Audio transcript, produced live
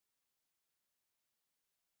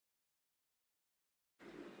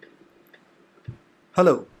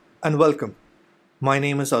Hello and welcome. My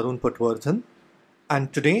name is Arun Patwardhan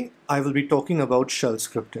and today I will be talking about shell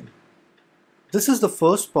scripting. This is the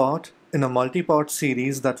first part in a multi-part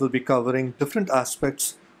series that will be covering different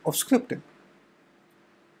aspects of scripting.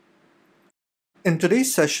 In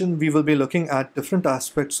today's session, we will be looking at different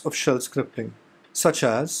aspects of shell scripting, such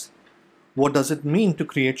as what does it mean to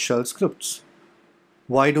create shell scripts?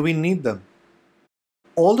 Why do we need them?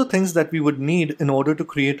 All the things that we would need in order to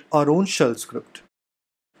create our own shell script.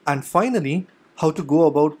 And finally, how to go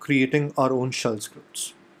about creating our own shell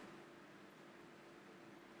scripts.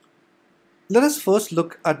 Let us first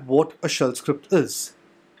look at what a shell script is.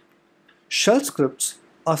 Shell scripts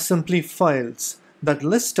are simply files that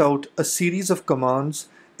list out a series of commands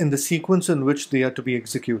in the sequence in which they are to be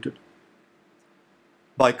executed.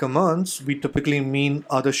 By commands, we typically mean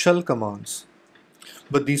other shell commands,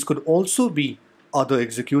 but these could also be other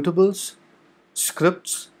executables,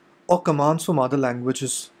 scripts, or commands from other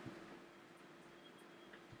languages.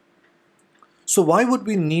 So why would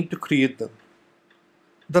we need to create them?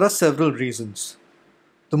 There are several reasons.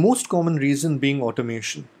 The most common reason being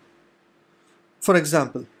automation. For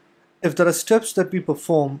example, if there are steps that we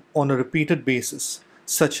perform on a repeated basis,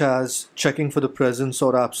 such as checking for the presence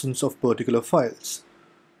or absence of particular files,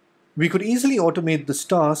 we could easily automate this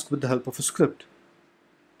task with the help of a script.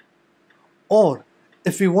 Or,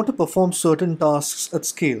 if we want to perform certain tasks at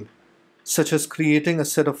scale, such as creating a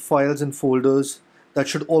set of files and folders that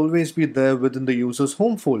should always be there within the user's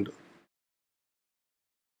home folder.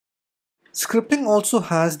 Scripting also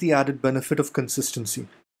has the added benefit of consistency.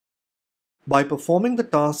 By performing the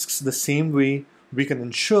tasks the same way, we can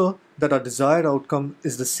ensure that our desired outcome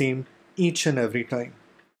is the same each and every time.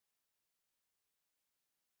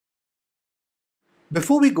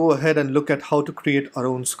 Before we go ahead and look at how to create our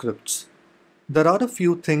own scripts, there are a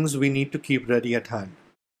few things we need to keep ready at hand.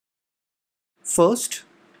 First,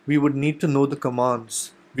 we would need to know the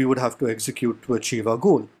commands we would have to execute to achieve our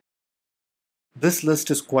goal. This list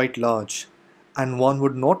is quite large, and one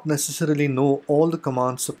would not necessarily know all the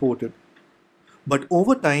commands supported. But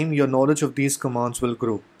over time, your knowledge of these commands will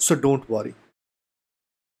grow, so don't worry.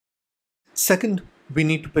 Second, we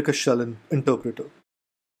need to pick a shell interpreter.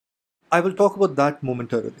 I will talk about that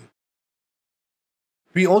momentarily.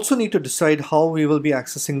 We also need to decide how we will be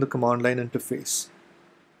accessing the command line interface.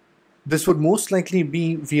 This would most likely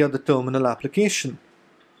be via the terminal application,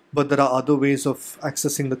 but there are other ways of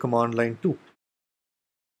accessing the command line too.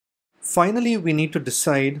 Finally, we need to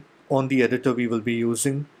decide on the editor we will be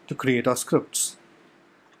using to create our scripts.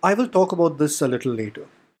 I will talk about this a little later.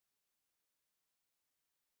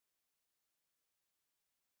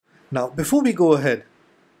 Now, before we go ahead,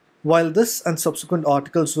 while this and subsequent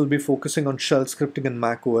articles will be focusing on shell scripting in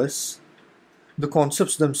macOS, the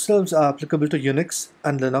concepts themselves are applicable to Unix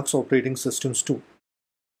and Linux operating systems too.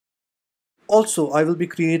 Also, I will be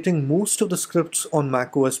creating most of the scripts on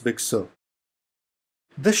macOS Big Sur.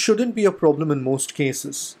 This shouldn't be a problem in most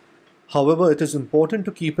cases. However, it is important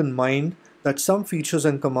to keep in mind that some features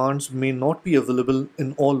and commands may not be available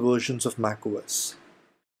in all versions of macOS.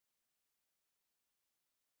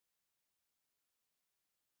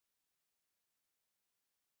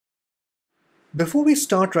 Before we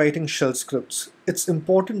start writing shell scripts, it's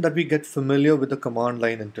important that we get familiar with the command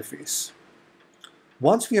line interface.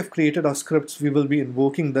 Once we have created our scripts, we will be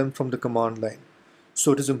invoking them from the command line,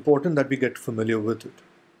 so it is important that we get familiar with it.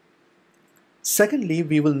 Secondly,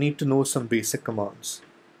 we will need to know some basic commands.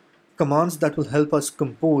 Commands that will help us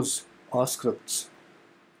compose our scripts.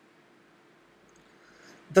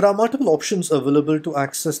 There are multiple options available to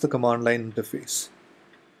access the command line interface.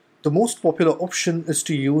 The most popular option is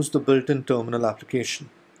to use the built-in terminal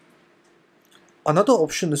application. Another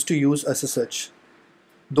option is to use SSH,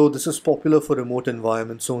 though this is popular for remote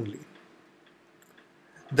environments only.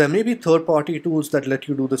 There may be third-party tools that let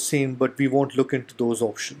you do the same, but we won't look into those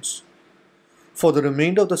options. For the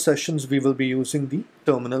remainder of the sessions, we will be using the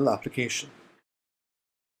terminal application.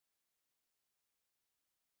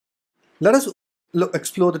 Let us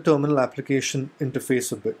explore the terminal application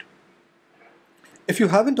interface a bit. If you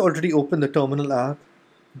haven't already opened the terminal app,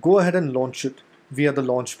 go ahead and launch it via the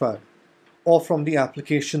Launchpad or from the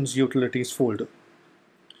Applications Utilities folder.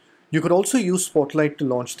 You could also use Spotlight to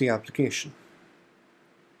launch the application.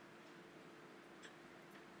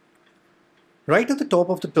 Right at the top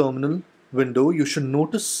of the terminal window, you should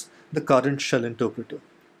notice the current shell interpreter.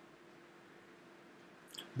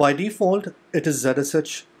 By default, it is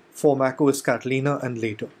ZSH for macOS Catalina and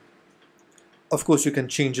later. Of course, you can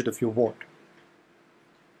change it if you want.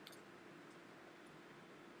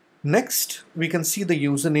 Next, we can see the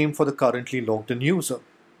username for the currently logged in user,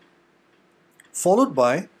 followed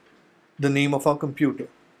by the name of our computer.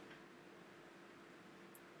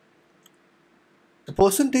 The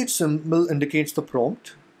percentage symbol indicates the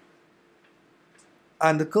prompt,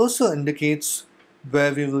 and the cursor indicates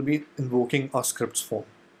where we will be invoking our scripts from,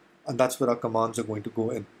 and that's where our commands are going to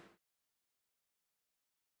go in.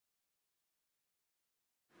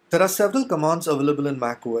 There are several commands available in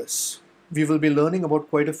macOS. We will be learning about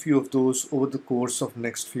quite a few of those over the course of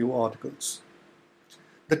next few articles.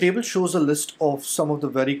 The table shows a list of some of the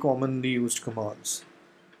very commonly used commands.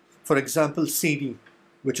 For example, cd,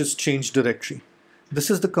 which is change directory. This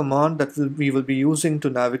is the command that we will be using to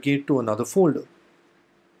navigate to another folder.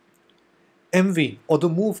 mv, or the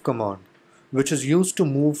move command, which is used to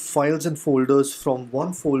move files and folders from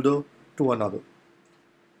one folder to another.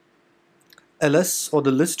 ls, or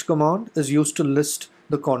the list command, is used to list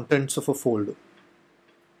the contents of a folder.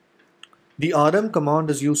 The rm command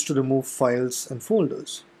is used to remove files and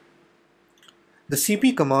folders. The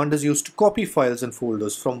cp command is used to copy files and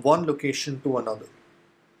folders from one location to another.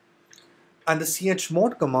 And the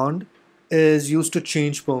chmod command is used to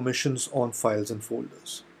change permissions on files and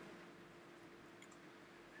folders.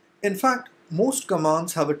 In fact, most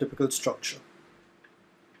commands have a typical structure.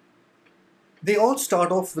 They all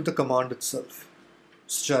start off with the command itself,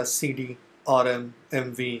 such as cd, rm,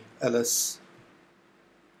 mv, ls.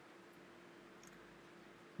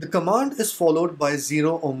 The command is followed by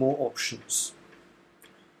 0 or more options.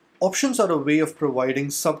 Options are a way of providing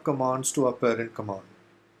subcommands to our parent command.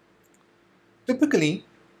 Typically,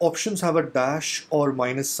 options have a dash or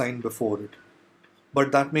minus sign before it,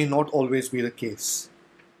 but that may not always be the case.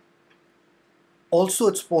 Also,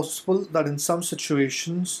 it's possible that in some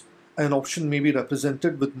situations, an option may be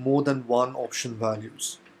represented with more than one option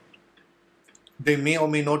values. They may or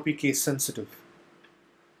may not be case sensitive.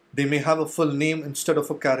 They may have a full name instead of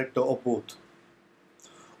a character or both.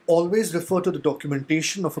 Always refer to the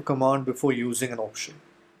documentation of a command before using an option.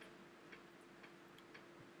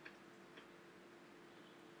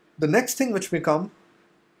 The next thing which may come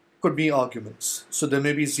could be arguments. So there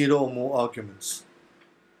may be 0 or more arguments.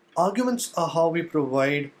 Arguments are how we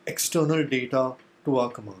provide external data to our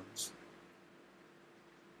commands.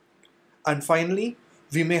 And finally,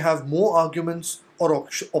 we may have more arguments or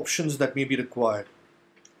options that may be required.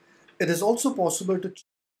 It is also possible to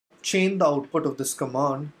chain the output of this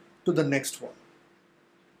command to the next one.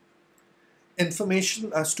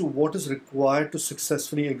 Information as to what is required to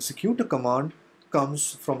successfully execute a command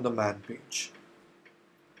comes from the man page.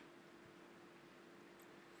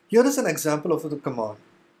 Here is an example of the command.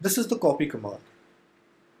 This is the copy command.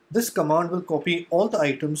 This command will copy all the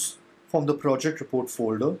items from the project report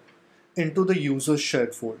folder into the user's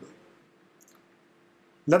shared folder.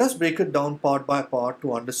 Let us break it down part by part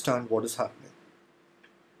to understand what is happening.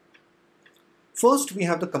 First, we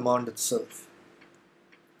have the command itself.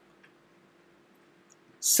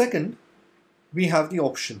 Second, we have the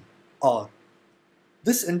option R.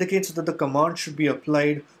 This indicates that the command should be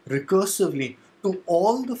applied recursively to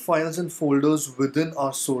all the files and folders within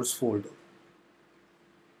our source folder.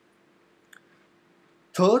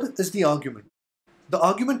 Third is the argument. The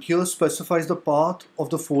argument here specifies the path of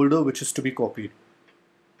the folder which is to be copied.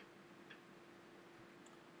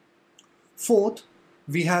 Fourth,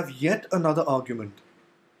 we have yet another argument.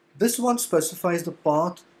 This one specifies the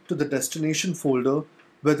path to the destination folder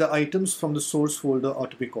where the items from the source folder are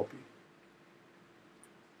to be copied.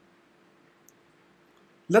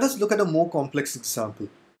 Let us look at a more complex example.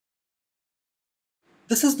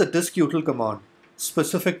 This is the distUtil command,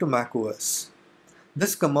 specific to macOS.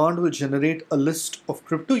 This command will generate a list of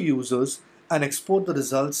crypto users and export the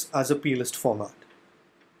results as a plist format.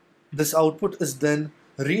 This output is then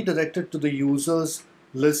redirected to the user's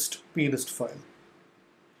list plist file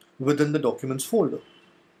within the documents folder.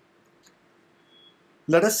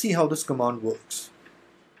 Let us see how this command works.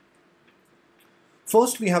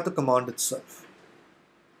 First, we have the command itself.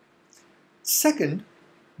 Second,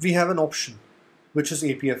 we have an option, which is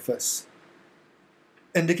APFS,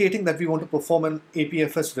 indicating that we want to perform an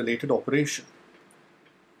APFS related operation.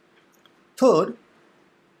 Third,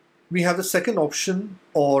 we have the second option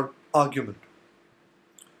or argument,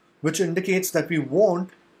 which indicates that we want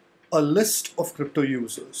a list of crypto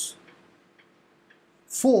users.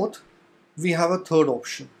 Fourth, we have a third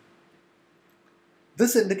option.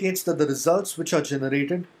 This indicates that the results which are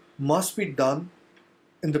generated must be done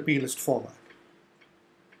in the plist format.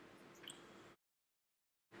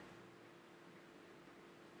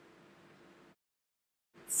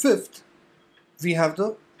 Fifth, we have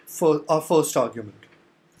our first argument.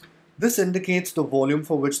 This indicates the volume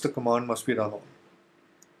for which the command must be run on.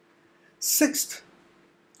 Sixth,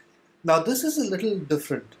 now this is a little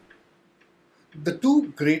different. The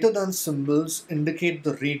two greater than symbols indicate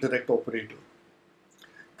the redirect operator.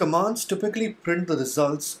 Commands typically print the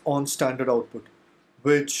results on standard output,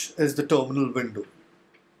 which is the terminal window.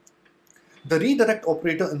 The redirect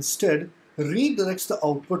operator instead redirects the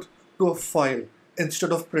output to a file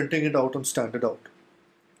instead of printing it out on standard out.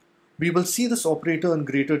 We will see this operator in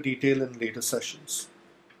greater detail in later sessions.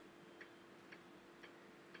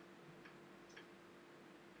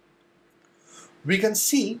 We can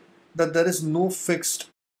see that there is no fixed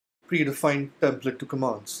predefined template to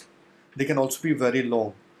commands. They can also be very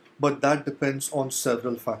long, but that depends on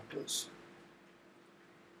several factors.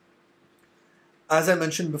 As I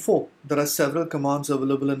mentioned before, there are several commands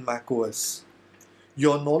available in macOS.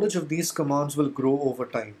 Your knowledge of these commands will grow over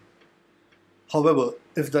time. However,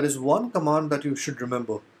 if there is one command that you should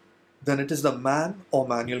remember, then it is the man or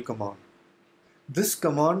manual command. This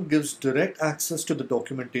command gives direct access to the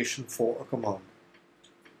documentation for a command.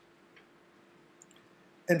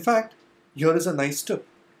 In fact, here is a nice tip.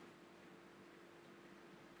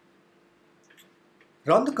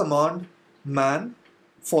 Run the command man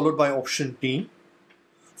followed by option T,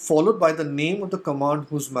 followed by the name of the command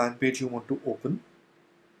whose man page you want to open,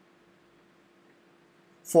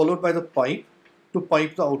 followed by the pipe to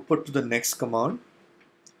pipe the output to the next command,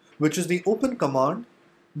 which is the open command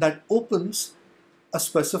that opens a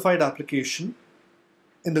specified application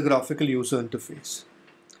in the graphical user interface.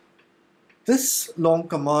 This long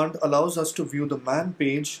command allows us to view the man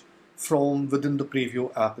page from within the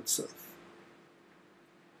preview app itself.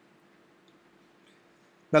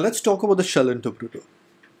 Now let's talk about the shell interpreter.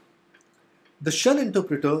 The shell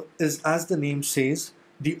interpreter is, as the name says,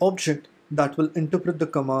 the object that will interpret the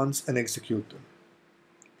commands and execute them.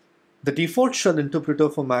 The default shell interpreter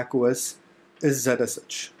for macOS is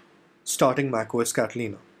ZSH, starting macOS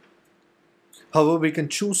Catalina. However, we can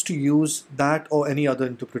choose to use that or any other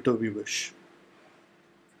interpreter we wish.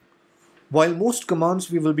 While most commands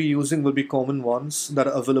we will be using will be common ones that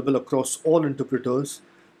are available across all interpreters,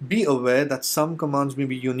 be aware that some commands may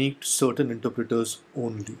be unique to certain interpreters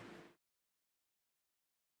only.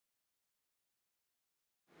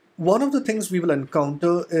 One of the things we will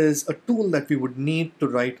encounter is a tool that we would need to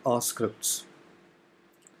write our scripts.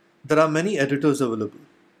 There are many editors available.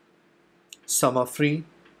 Some are free,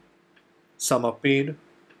 some are paid.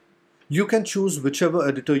 You can choose whichever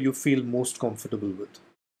editor you feel most comfortable with.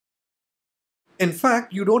 In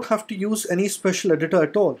fact, you don't have to use any special editor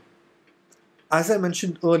at all. As I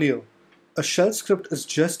mentioned earlier, a shell script is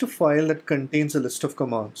just a file that contains a list of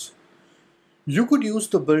commands. You could use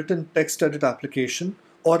the built-in text edit application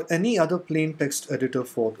or any other plain text editor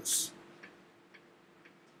for this.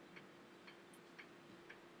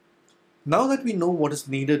 Now that we know what is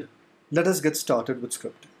needed, let us get started with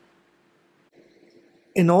scripting.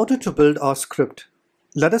 In order to build our script,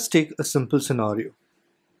 let us take a simple scenario.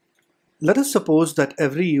 Let us suppose that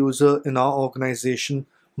every user in our organization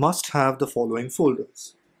must have the following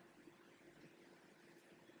folders.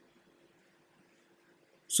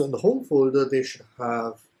 So in the home folder, they should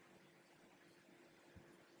have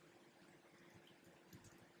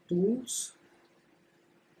tools,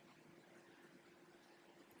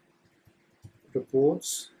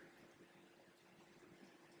 reports,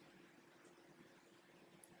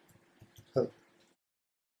 help.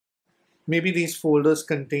 Maybe these folders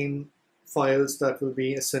contain files that will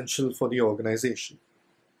be essential for the organization.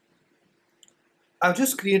 I've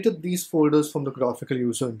just created these folders from the graphical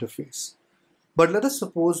user interface. But let us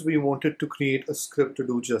suppose we wanted to create a script to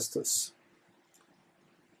do just this.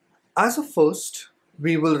 As a first,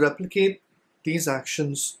 we will replicate these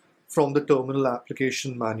actions from the terminal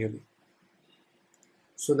application manually.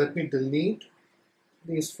 So let me delete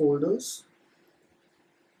these folders.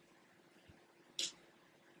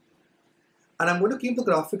 And I'm going to keep the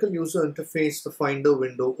graphical user interface, the Finder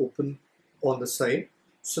window, open on the side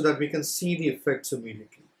so that we can see the effects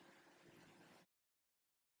immediately.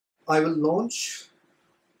 I will launch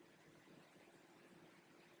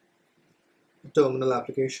the terminal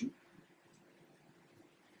application.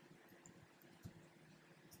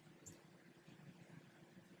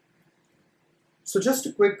 So just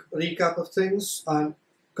a quick recap of things. I'm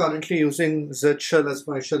currently using Z shell as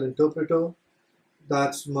my shell interpreter.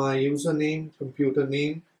 That's my username, computer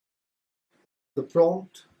name, the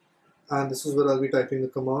prompt, and this is where I'll be typing the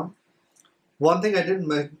command. One thing I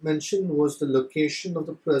didn't mention was the location of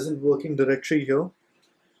the present working directory here.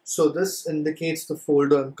 So this indicates the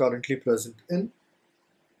folder I'm currently present in.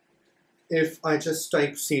 If I just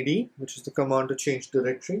type cd, which is the command to change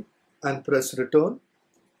directory, and press return,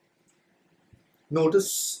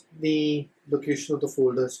 notice the location of the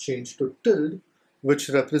folder has changed to tilde, which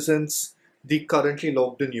represents the currently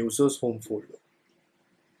logged in user's home folder.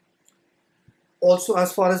 Also,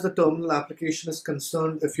 as far as the terminal application is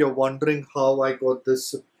concerned, if you're wondering how I got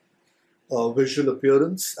this visual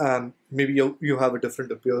appearance and maybe you have a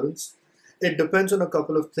different appearance, it depends on a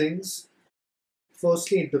couple of things.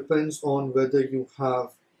 Firstly, it depends on whether you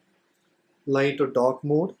have light or dark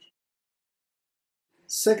mode.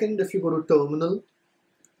 Second, if you go to terminal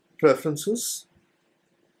preferences,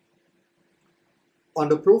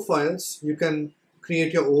 under profiles, you can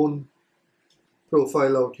create your own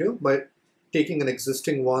profile out here by taking an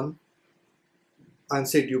existing one and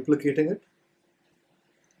say duplicating it,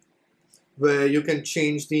 where you can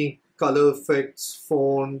change the color effects,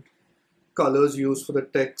 font, colors used for the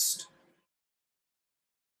text.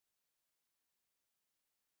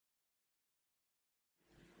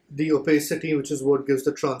 The opacity, which is what gives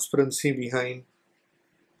the transparency behind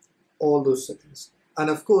all those settings. And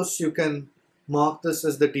of course, you can mark this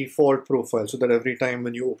as the default profile so that every time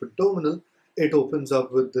when you open terminal, it opens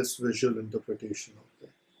up with this visual interpretation out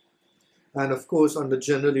there. And of course, under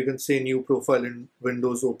general, you can say new profile in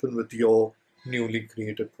Windows open with your newly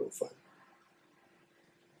created profile.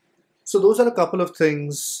 So those are a couple of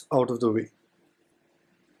things out of the way.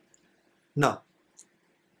 Now,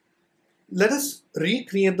 let us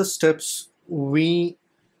recreate the steps we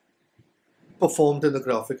performed in the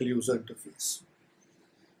graphical user interface.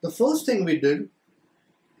 The first thing we did,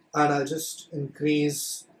 and I'll just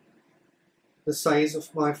increase the size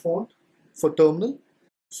of my font for terminal.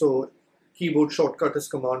 So keyboard shortcut is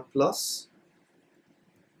Command plus.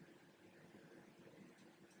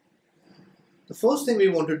 The first thing we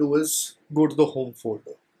want to do is go to the home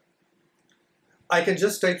folder. I can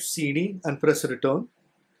just type CD and press return.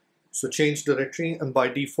 So change directory, and by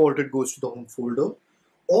default it goes to the home folder.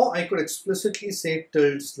 Or I could explicitly say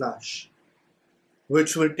 /,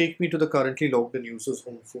 which will take me to the currently logged in user's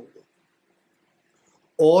home folder.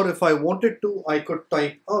 Or if I wanted to, I could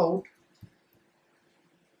type out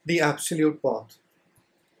the absolute path.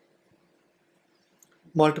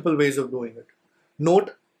 Multiple ways of doing it.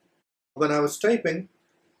 Note, when I was typing,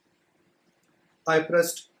 I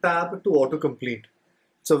pressed tab to autocomplete.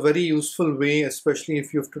 It's a very useful way, especially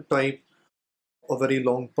if you have to type a very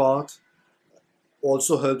long path.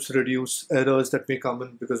 Also helps reduce errors that may come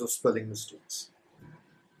in because of spelling mistakes.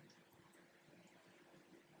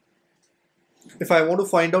 If I want to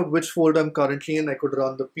find out which folder I'm currently in, I could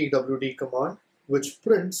run the pwd command, which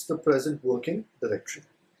prints the present working directory.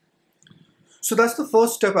 So that's the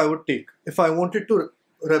first step I would take if I wanted to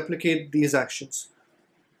replicate these actions.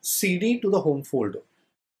 CD to the home folder.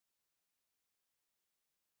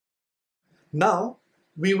 Now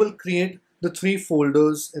we will create the 3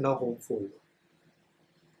 folders in our home folder.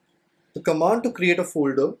 The command to create a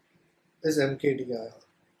folder is mkdir.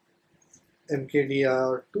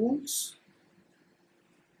 Mkdir tools,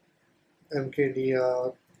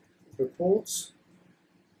 mkdir reports,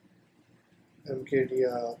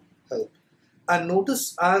 mkdir help. And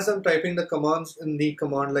notice as I'm typing the commands in the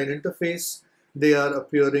command line interface, they are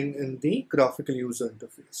appearing in the graphical user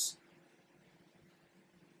interface.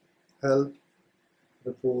 Help,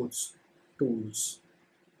 reports, tools.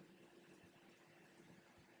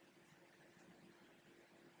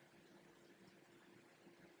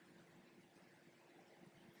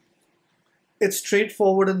 It's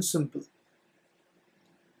straightforward and simple.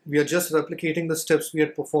 We are just replicating the steps we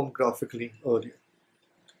had performed graphically earlier.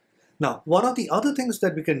 Now, one of the other things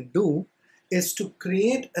that we can do is to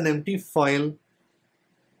create an empty file,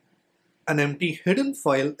 an empty hidden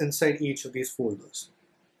file inside each of these folders.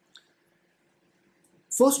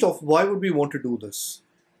 First off, why would we want to do this?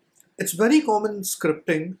 It's very common in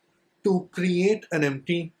scripting to create an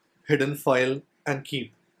empty hidden file and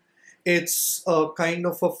keep. It's a kind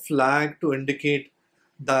of a flag to indicate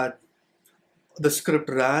that the script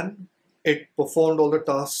ran, it performed all the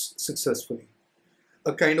tasks successfully.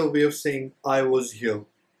 A kind of way of saying, I was here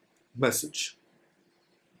message.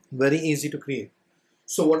 Very easy to create.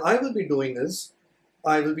 So what I will be doing is,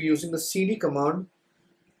 I will be using the cd command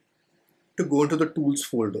to go into the tools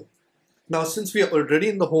folder. Now, since we are already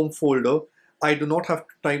in the home folder, I do not have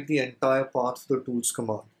to type the entire path to the tools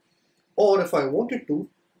command. Or if I wanted to,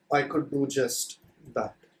 I could do just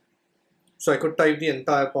that. So I could type the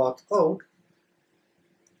entire path out,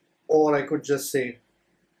 or I could just say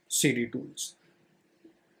cd tools.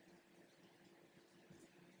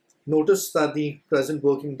 Notice that the present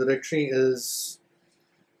working directory is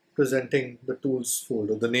presenting the tools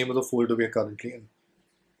folder, the name of the folder we are currently in.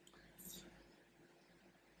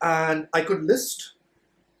 And I could list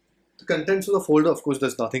the contents of the folder. Of course,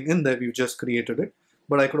 there's nothing in there, we've just created it,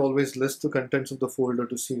 but I could always list the contents of the folder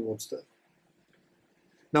to see what's there.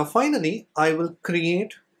 Now finally, I will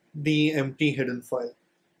create the empty hidden file.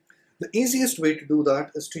 The easiest way to do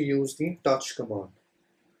that is to use the touch command.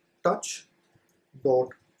 Touch.tools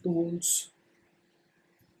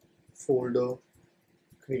folder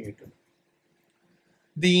created.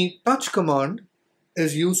 The touch command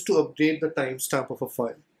is used to update the timestamp of a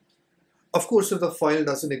file. Of course, if the file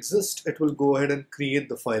doesn't exist, it will go ahead and create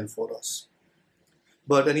the file for us.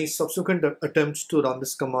 But any subsequent attempts to run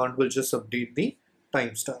this command will just update the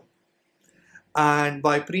timestamp. And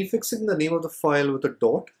by prefixing the name of the file with a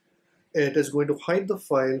dot, it is going to hide the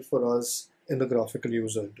file for us in the graphical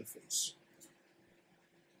user interface.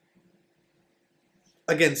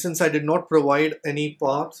 Again, since I did not provide any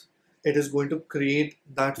path, it is going to create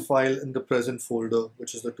that file in the present folder,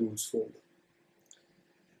 which is the tools folder.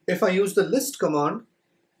 If I use the list command,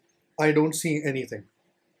 I don't see anything.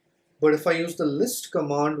 But if I use the list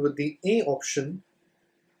command with the A option,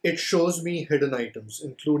 it shows me hidden items,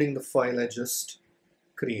 including the file I just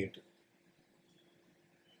created.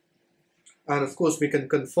 And of course, we can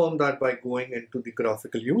confirm that by going into the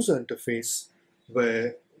graphical user interface,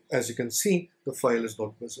 where, as you can see, the file is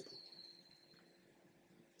not visible.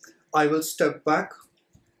 I will step back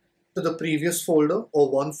to the previous folder or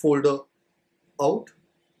one folder out,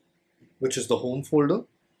 which is the home folder,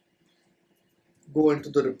 go into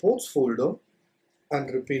the reports folder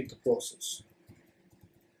and repeat the process.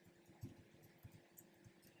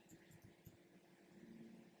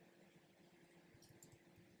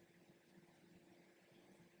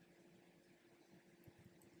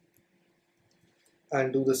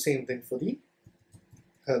 And do the same thing for the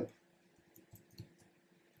help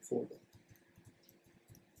folder.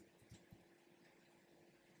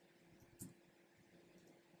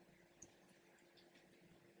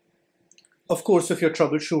 Of course, if you're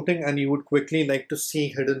troubleshooting and you would quickly like to see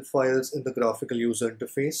hidden files in the graphical user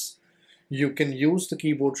interface, you can use the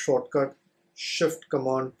keyboard shortcut Shift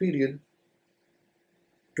Command period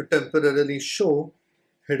to temporarily show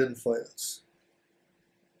hidden files.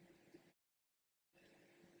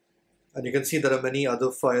 And you can see there are many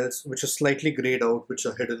other files which are slightly grayed out, which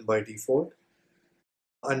are hidden by default.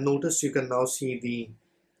 And notice you can now see the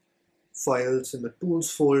files in the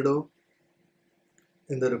tools folder,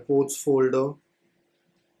 in the reports folder,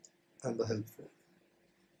 and the help folder.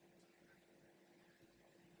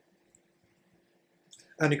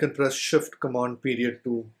 And you can press Shift Command period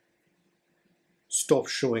to stop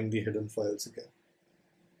showing the hidden files again.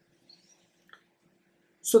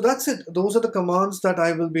 So that's it. Those are the commands that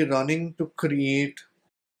I will be running to create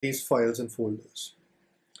these files and folders.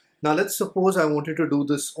 Now let's suppose I wanted to do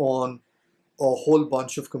this on a whole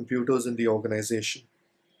bunch of computers in the organization.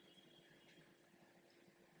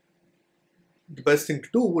 The best thing to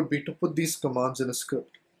do would be to put these commands in a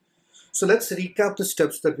script. So let's recap the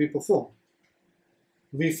steps that we performed.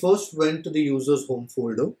 We first went to the user's home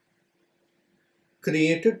folder,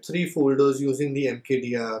 created 3 folders using the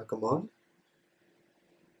mkdir command,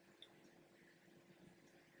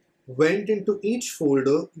 went into each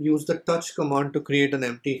folder, used the touch command to create an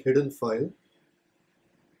empty hidden file,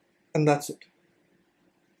 and that's it.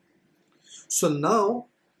 So now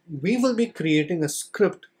we will be creating a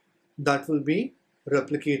script that will be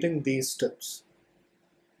replicating these steps.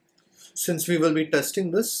 Since we will be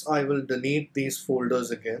testing this, I will delete these folders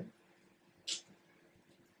again.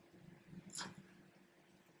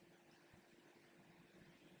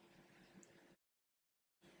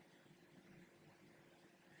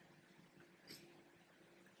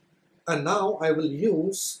 And now I will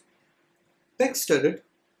use TextEdit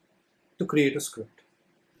to create a script.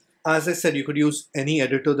 As I said, you could use any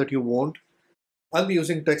editor that you want. I'll be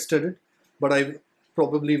using TextEdit, but I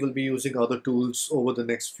probably will be using other tools over the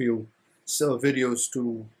next few videos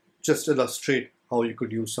to just illustrate how you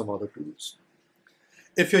could use some other tools.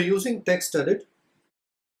 If you're using TextEdit,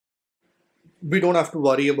 we don't have to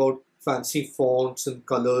worry about fancy fonts and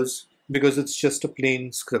colors because it's just a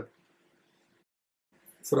plain script.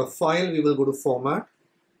 For a file, we will go to Format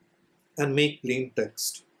and make plain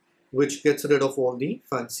text, which gets rid of all the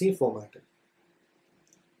fancy formatting.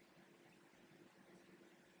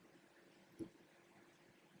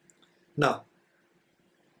 Now,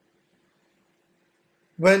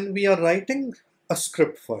 when we are writing a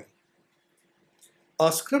script file,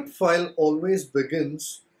 our script file always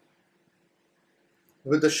begins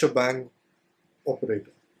with the shebang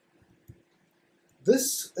operator.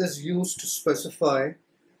 This is used to specify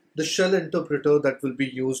the shell interpreter that will be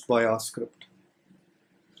used by our script.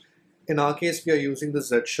 In our case, we are using the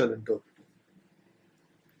Z shell interpreter.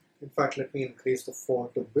 In fact, let me increase the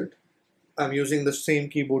font a bit. I'm using the same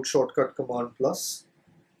keyboard shortcut Command plus.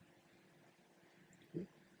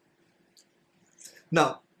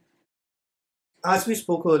 Now, as we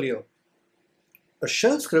spoke earlier, a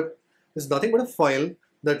shell script is nothing but a file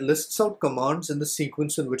that lists out commands in the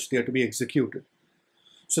sequence in which they are to be executed.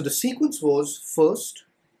 So the sequence was first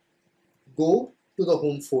go to the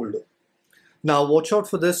home folder. Now watch out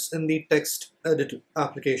for this in the text edit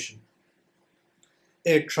application.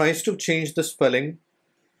 It tries to change the spelling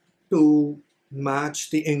to match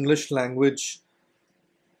the English language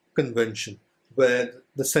convention where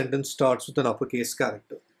the sentence starts with an uppercase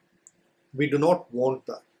character. We do not want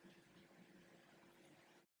that.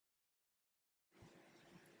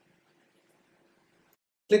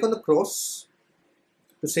 Click on the cross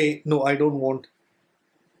to say, no, I don't want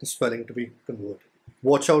the spelling to be converted.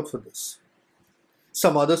 Watch out for this.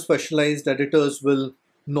 Some other specialized editors will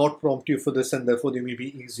not prompt you for this and therefore they may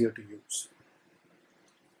be easier to use.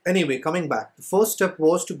 Anyway, coming back, the first step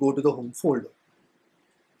was to go to the home folder.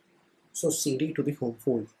 So cd to the home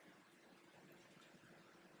folder.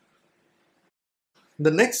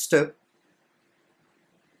 The next step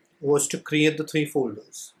was to create the three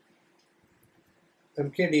folders.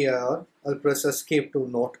 mkdir, I'll press escape to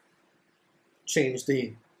not change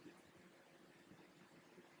the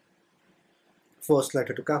first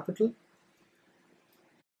letter to capital.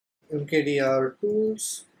 mkdir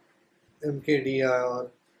tools, mkdir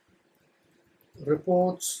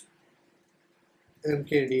reports,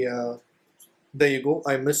 mkdir. There you go.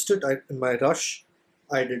 I missed it. In my rush,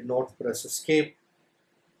 I did not press escape.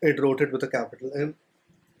 It wrote it with a capital M.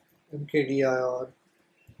 mkdir.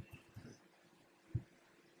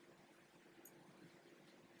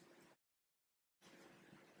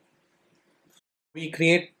 We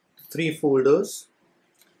create three folders.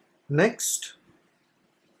 Next,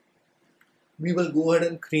 we will go ahead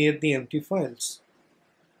and create the empty files.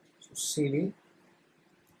 So cd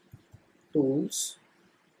tools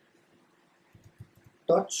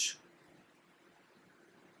touch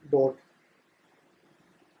dot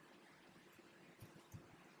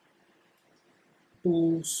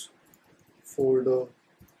tools folder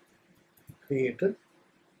created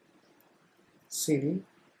cd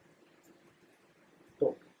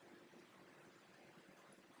dot.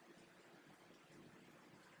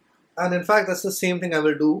 And in fact, that's the same thing I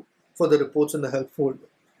will do for the reports in the help folder.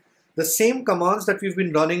 The same commands that we've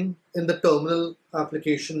been running in the terminal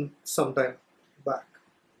application sometime back.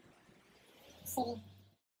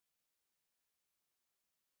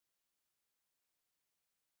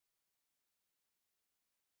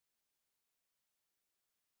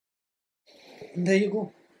 And there you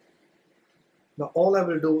go. Now all I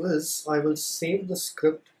will do is I will save the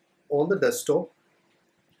script on the desktop.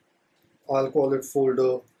 I'll call it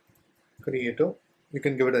folder creator. You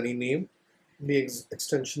can give it any name. The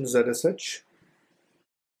extension ZSH.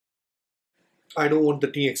 I don't want the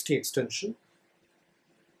txt extension.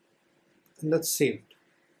 And let's save it.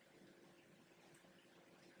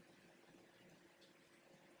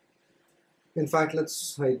 In fact,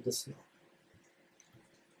 let's hide this now.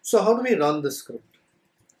 So how do we run this script?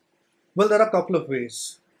 Well, there are a couple of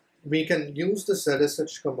ways. We can use the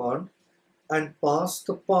ZSH command and pass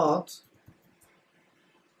the path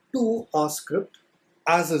to our script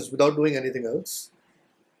as is without doing anything else.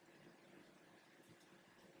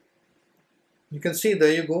 You can see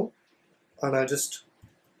there you go, and I just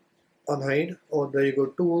unhide, or there you go,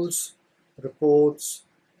 tools, reports,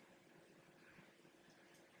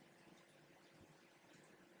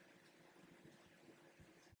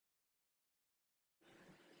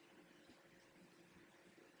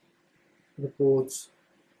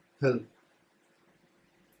 help,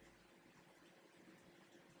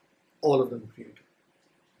 all of them created.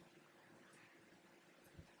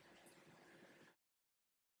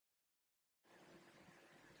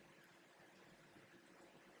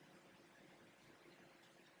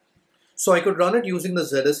 So I could run it using the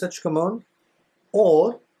ZSH command,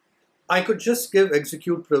 or I could just give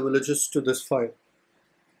execute privileges to this file.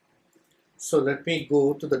 So let me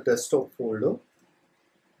go to the desktop folder,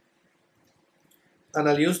 and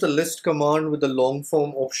I'll use the list command with the long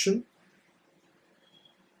form option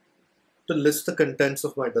to list the contents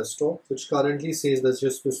of my desktop, which currently says there's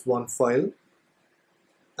just this one file.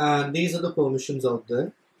 And these are the permissions out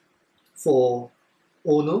there for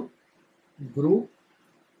owner, group,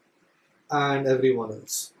 and everyone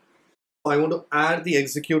else. I want to add the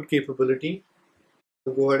execute capability.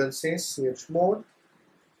 I'll go ahead and say chmod,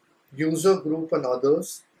 user, group, and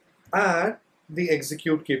others. Add the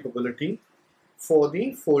execute capability for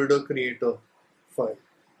the folder creator file.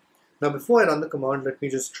 Now before I run the command, let me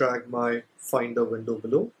just drag my Finder window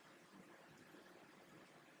below.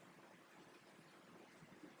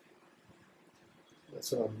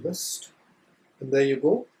 Let's run list. And there you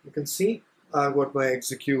go. You can see I've got my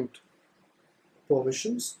execute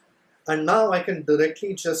permissions. And now I can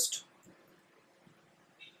directly just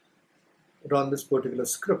run this particular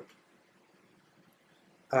script,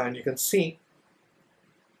 and you can see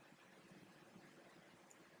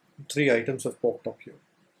 3 items have popped up here.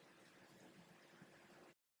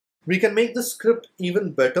 We can make the script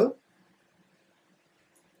even better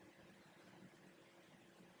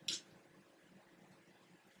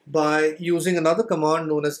by using another command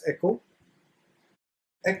known as echo.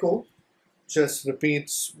 Echo just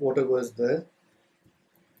repeats whatever is there.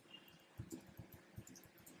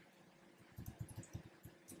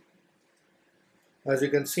 As you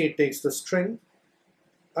can see, it takes the string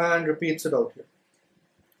and repeats it out here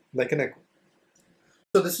like an echo.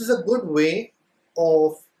 So this is a good way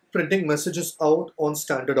of printing messages out on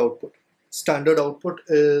standard output. Standard output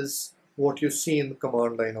is what you see in the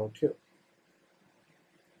command line out here.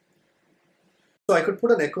 So I could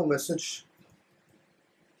put an echo message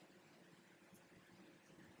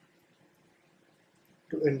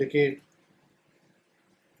to indicate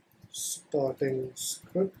starting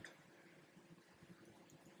script.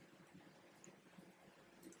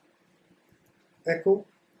 Echo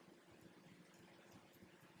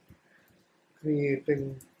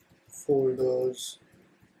creating folders,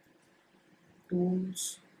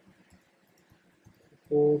 tools,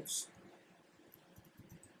 reports,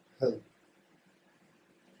 help.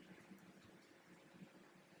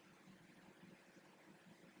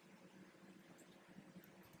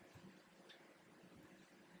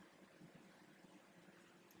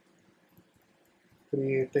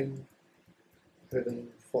 Creating hidden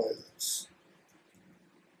files.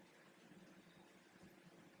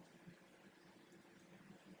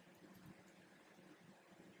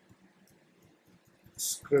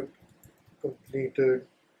 Script completed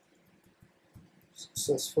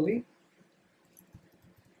successfully.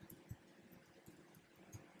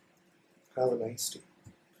 Have a nice day.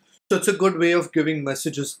 So it's a good way of giving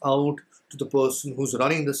messages out to the person who's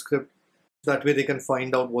running the script. That way they can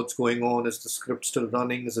find out what's going on. Is the script still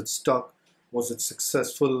running? Is it stuck? Was it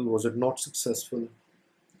successful? Was it not successful?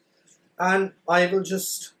 And I will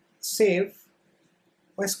just save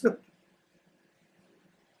my script.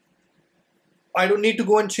 I don't need to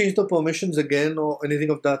go and change the permissions again or anything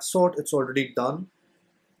of that sort. It's already done.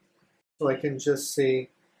 So I can just say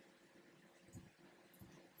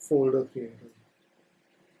folder creator.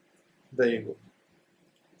 There you go.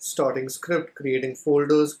 Starting script, creating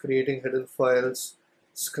folders, creating hidden files,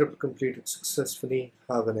 script completed successfully.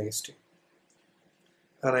 Have a nice day.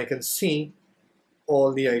 And I can see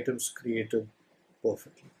all the items created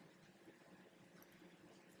perfectly.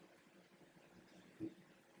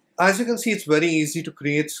 As you can see, it's very easy to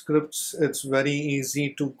create scripts. It's very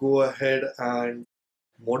easy to go ahead and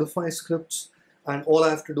modify scripts. And all I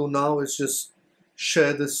have to do now is just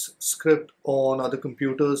share this script on other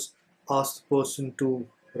computers, ask the person to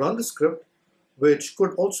run the script, which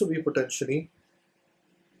could also be potentially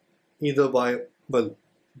either by, well,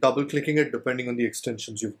 double clicking it depending on the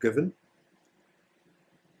extensions you've given.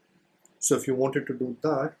 So if you wanted to do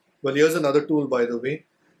that, well, here's another tool, by the way.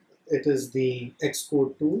 It is the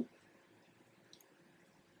Xcode tool.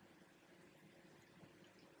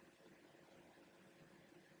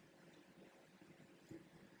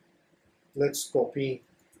 Let's copy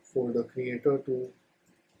folder creator to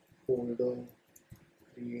folder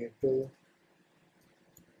creator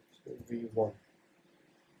v1.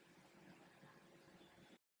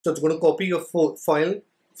 So it's going to copy your file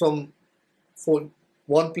from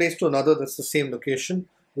one place to another that's the same location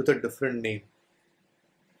with a different name.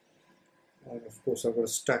 And of course I've got a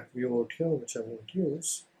stack view out here which I won't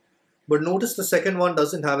use. But notice the second one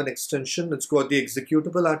doesn't have an extension. It's got the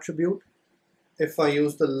executable attribute. If I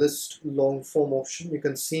use the list long form option, you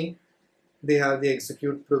can see they have the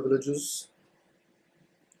execute privileges.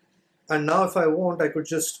 And now if I want, I could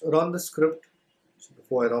just run the script. So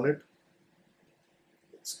before I run it,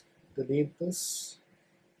 let's delete this.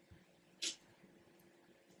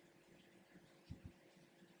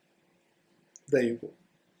 There you go.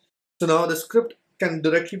 So now the script can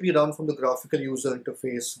directly be run from the graphical user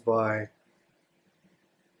interface by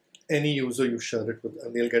any user you share it with,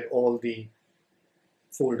 and they'll get all the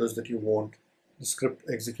folders that you want. The script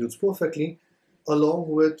executes perfectly along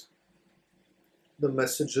with the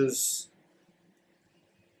messages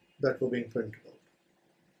that were being printed out.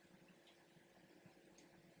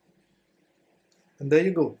 And there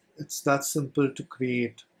you go. It's that simple to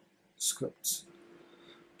create scripts.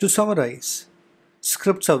 To summarize,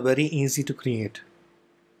 scripts are very easy to create.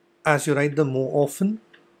 As you write them more often,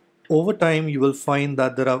 over time you will find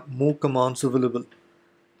that there are more commands available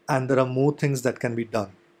and there are more things that can be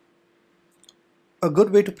done. A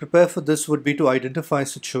good way to prepare for this would be to identify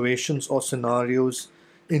situations or scenarios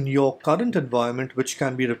in your current environment which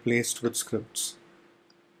can be replaced with scripts.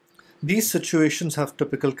 These situations have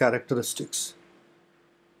typical characteristics.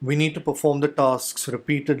 We need to perform the tasks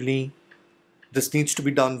repeatedly. This needs to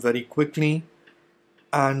be done very quickly,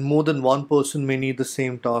 and more than one person may need the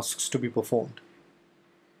same tasks to be performed.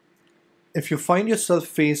 If you find yourself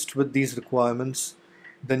faced with these requirements,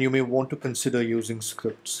 then you may want to consider using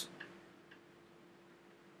scripts.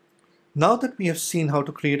 Now that we have seen how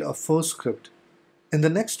to create our first script, in the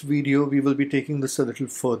next video we will be taking this a little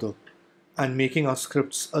further and making our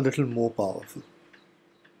scripts a little more powerful.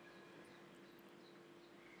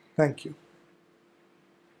 Thank you.